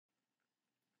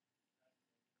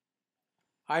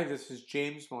Hi, this is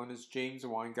James. My name is James, the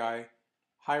wine guy.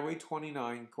 Highway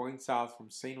 29 going south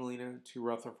from St. Helena to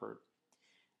Rutherford.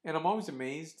 And I'm always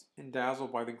amazed and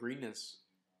dazzled by the greenness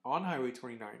on Highway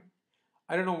 29.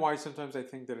 I don't know why sometimes I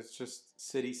think that it's just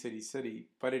city, city, city,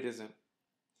 but it isn't.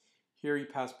 Here you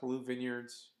pass Blue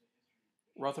Vineyards,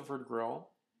 Rutherford Grill,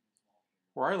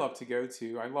 where I love to go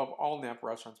to. I love all Napa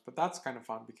restaurants, but that's kind of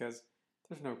fun because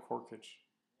there's no corkage.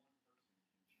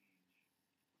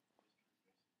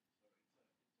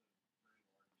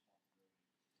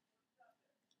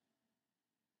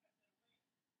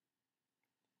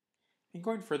 And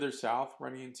going further south,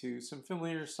 running into some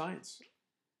familiar sights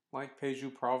like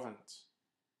Peju Province.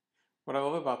 What I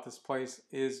love about this place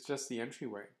is just the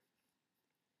entryway.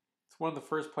 It's one of the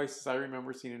first places I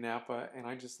remember seeing in Napa, and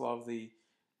I just love the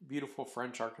beautiful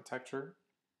French architecture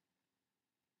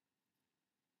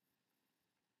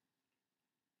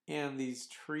and these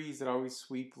trees that always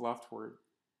sweep leftward.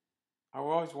 I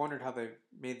always wondered how they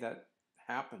made that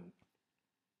happen.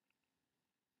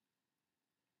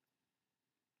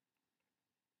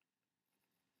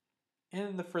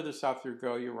 And the further south you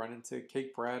go, you run into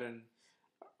Cake Bread and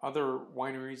other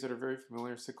wineries that are very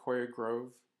familiar, Sequoia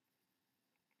Grove.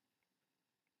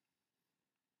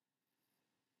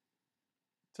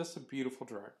 Just a beautiful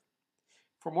drive.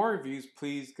 For more reviews,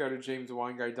 please go to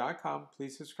jamesthewineguy.com.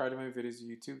 Please subscribe to my videos on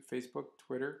YouTube, Facebook,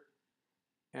 Twitter,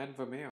 and Vimeo.